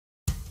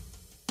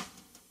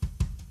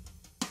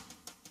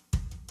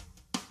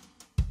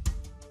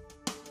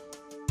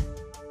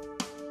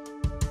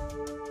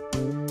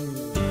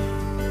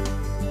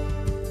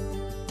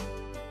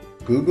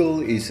Google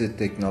is a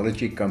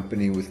technology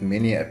company with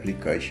many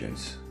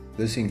applications.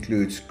 This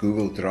includes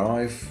Google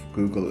Drive,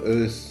 Google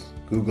Earth,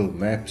 Google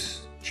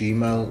Maps,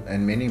 Gmail,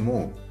 and many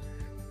more.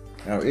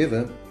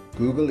 However,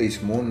 Google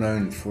is more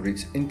known for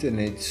its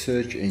internet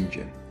search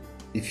engine.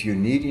 If you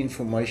need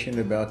information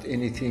about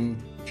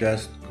anything,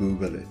 just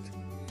Google it.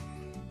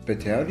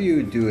 But how do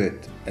you do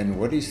it, and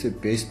what is the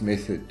best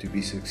method to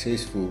be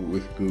successful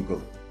with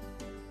Google?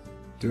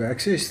 To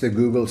access the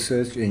Google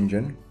search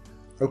engine,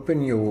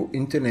 open your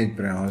internet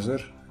browser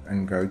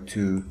and go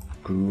to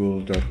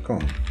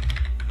google.com.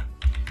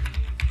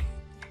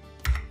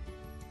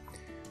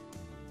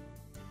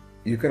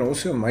 You can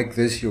also make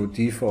this your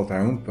default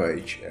home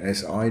page,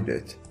 as I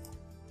did.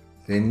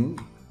 Then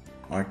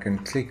I can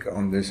click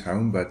on this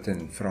home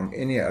button from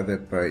any other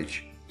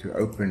page to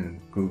open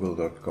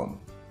google.com.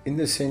 In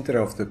the center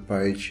of the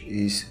page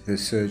is the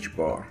search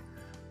bar.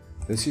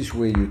 This is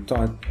where you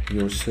type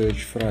your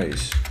search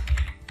phrase.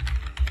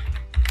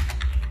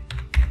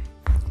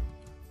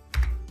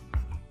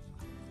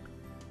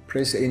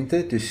 Press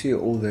enter to see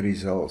all the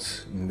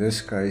results. In this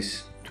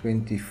case,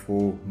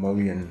 24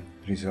 million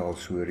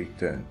results were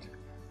returned.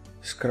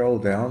 Scroll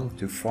down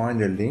to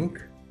find a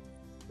link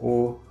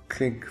or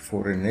click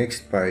for the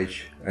next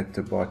page at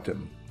the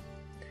bottom.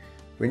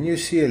 When you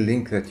see a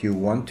link that you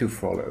want to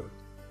follow,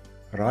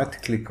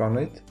 right-click on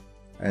it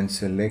and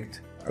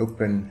select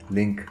Open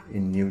Link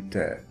in New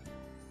tab.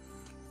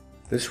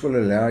 This will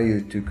allow you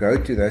to go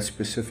to that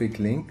specific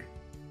link,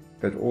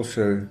 but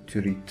also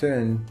to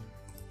return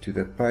to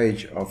the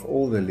page of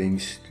all the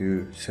links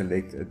to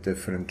select a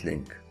different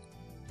link.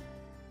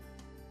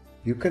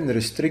 You can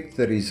restrict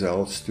the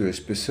results to a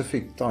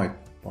specific type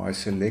by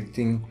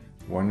selecting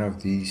one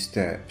of these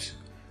tabs.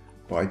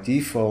 By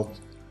default,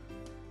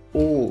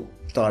 all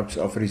types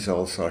of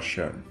results are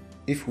shown.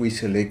 If we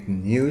select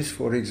News,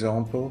 for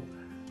example,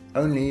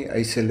 only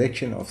a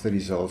selection of the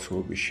results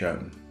will be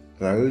shown,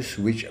 those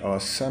which are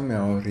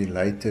somehow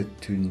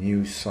related to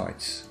news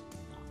sites.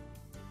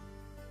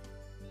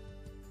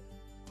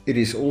 It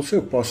is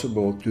also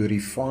possible to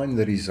refine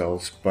the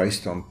results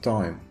based on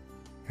time.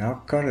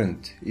 How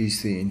current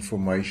is the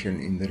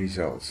information in the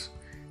results?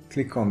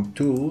 Click on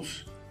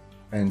Tools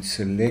and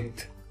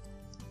select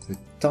the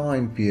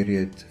time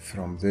period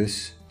from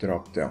this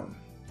drop-down.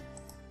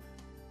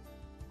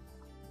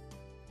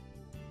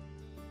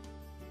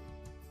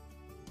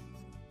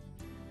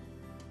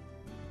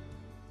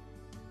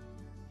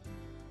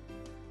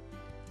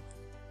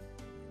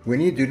 When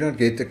you do not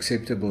get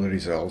acceptable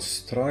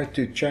results, try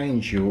to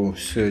change your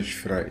search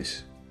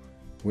phrase.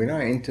 When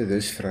I enter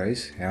this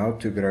phrase, how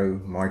to grow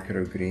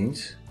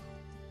microgreens,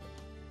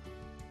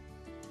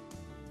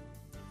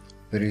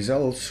 the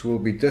results will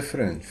be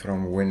different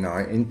from when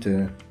I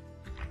enter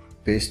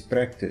best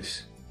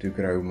practice to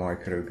grow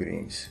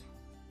microgreens.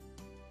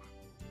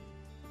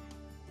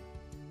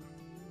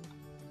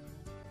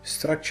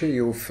 Structure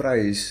your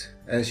phrase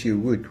as you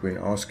would when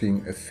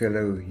asking a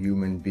fellow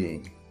human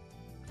being.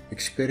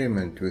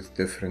 Experiment with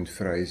different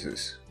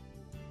phrases.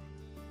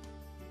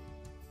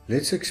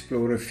 Let's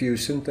explore a few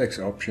syntax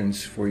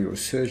options for your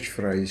search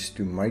phrase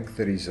to make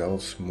the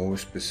results more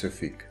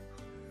specific.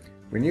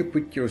 When you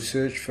put your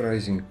search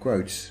phrase in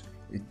quotes,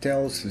 it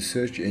tells the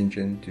search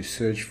engine to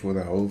search for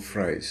the whole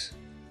phrase.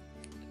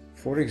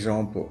 For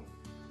example,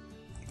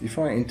 if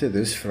I enter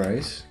this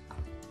phrase,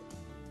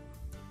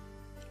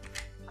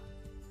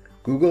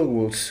 Google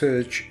will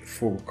search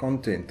for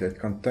content that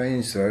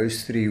contains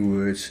those three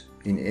words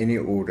in any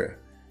order,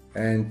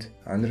 and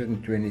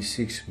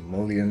 126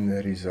 million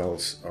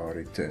results are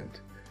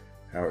returned.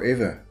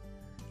 However,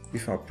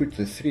 if I put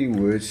the three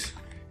words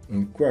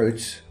in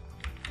quotes,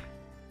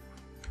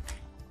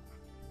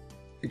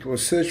 it will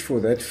search for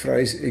that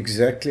phrase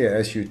exactly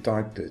as you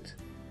typed it,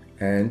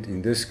 and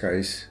in this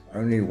case,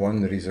 only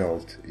one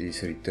result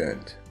is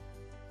returned.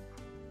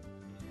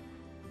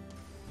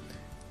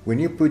 When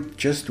you put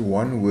just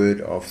one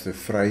word of the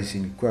phrase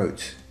in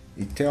quotes,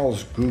 it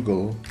tells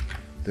Google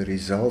the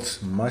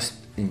results must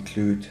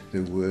include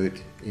the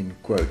word in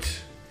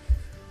quotes.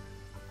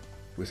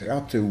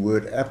 Without the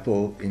word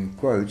apple in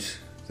quotes,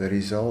 the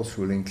results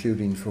will include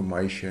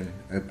information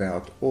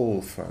about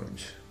all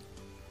phones.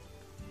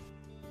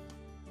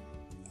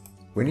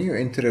 When you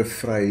enter a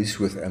phrase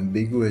with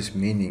ambiguous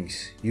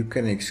meanings, you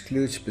can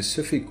exclude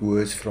specific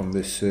words from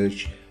the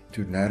search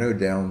to narrow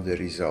down the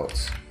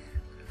results.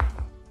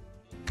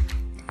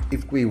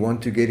 If we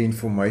want to get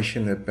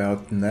information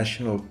about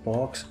national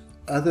parks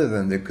other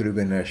than the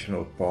Kruger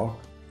National Park,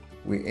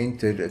 we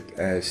entered it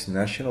as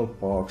National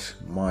Parks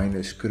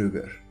minus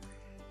Kruger.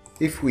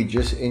 If we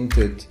just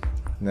entered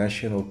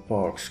National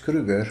Parks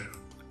Kruger,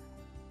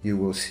 you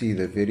will see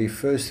the very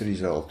first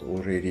result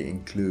already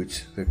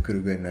includes the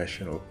Kruger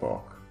National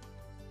Park.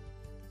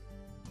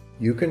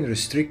 You can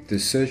restrict the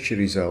search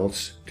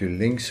results to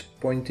links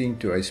pointing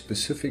to a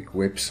specific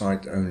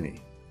website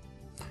only.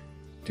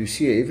 To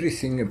see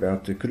everything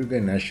about the Kruger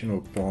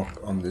National Park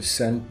on the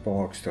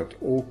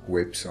sandparks.org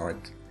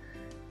website,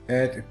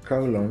 add a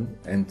colon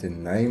and the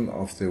name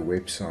of the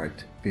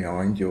website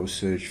behind your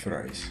search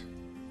phrase.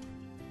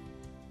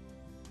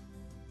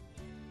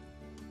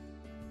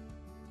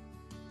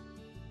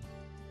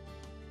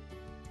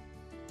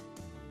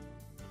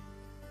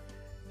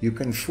 You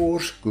can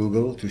force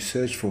Google to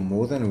search for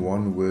more than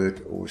one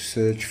word or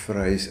search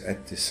phrase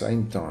at the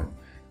same time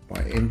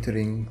by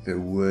entering the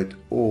word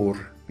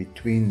 "or"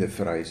 between the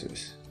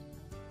phrases.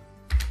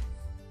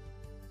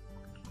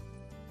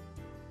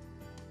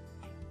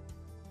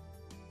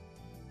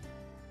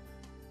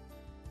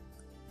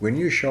 When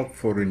you shop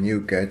for a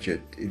new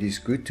gadget, it is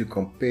good to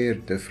compare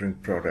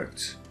different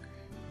products.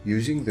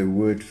 Using the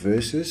word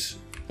versus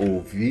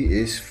or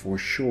VS for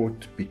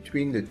short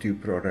between the two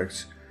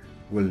products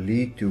will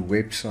lead to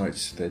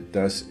websites that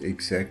does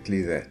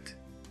exactly that.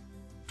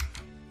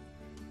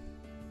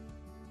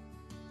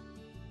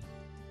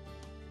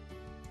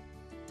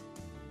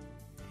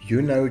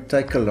 You know,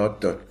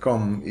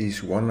 takealot.com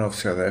is one of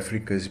South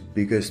Africa's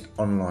biggest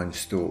online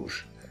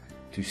stores.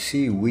 To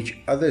see which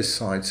other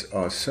sites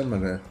are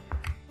similar,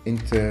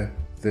 enter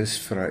this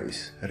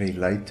phrase,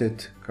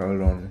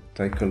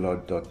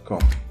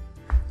 related:takealot.com.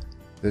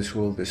 This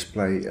will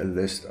display a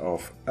list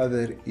of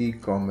other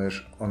e-commerce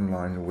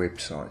online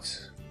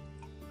websites.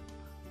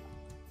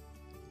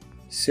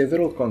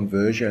 Several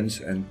conversions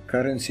and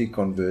currency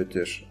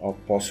converters are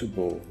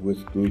possible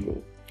with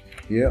Google.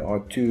 Here are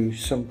two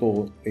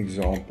simple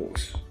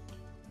examples.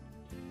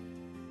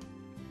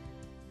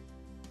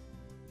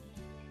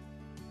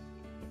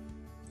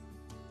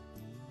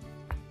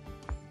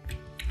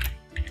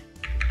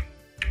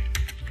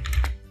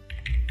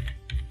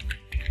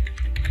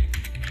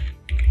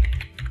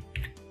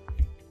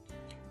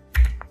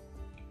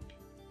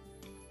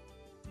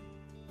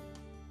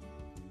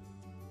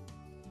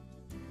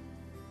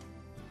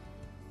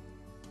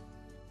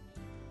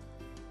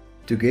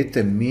 To get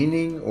the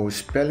meaning or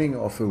spelling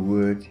of a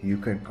word, you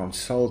can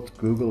consult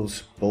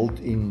Google's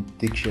built-in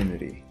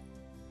dictionary.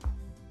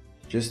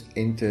 Just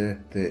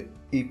enter the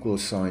equal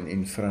sign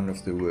in front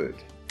of the word.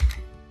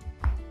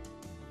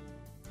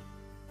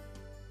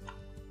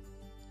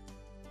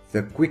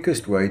 The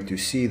quickest way to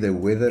see the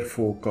weather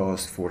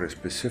forecast for a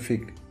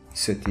specific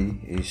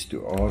city is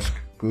to ask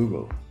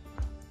Google.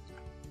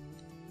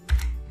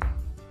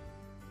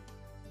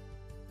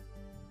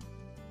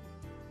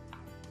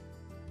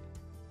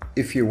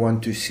 If you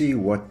want to see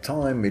what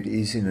time it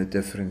is in a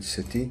different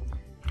city,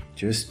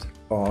 just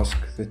ask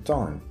the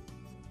time.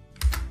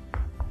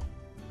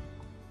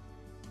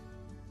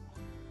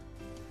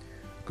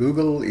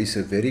 Google is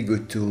a very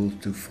good tool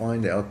to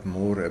find out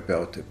more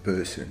about a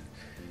person.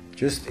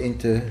 Just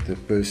enter the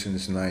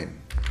person's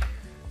name.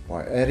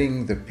 By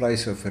adding the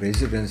place of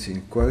residence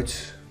in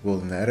quotes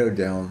will narrow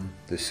down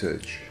the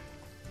search.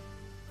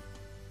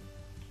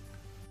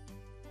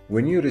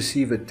 When you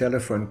receive a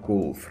telephone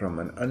call from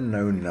an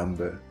unknown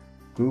number,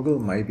 Google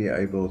may be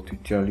able to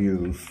tell you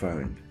who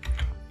phoned.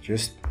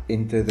 Just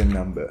enter the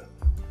number.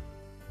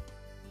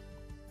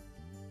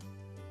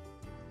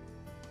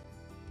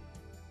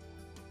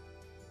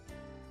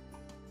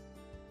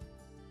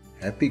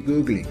 Happy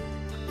Googling!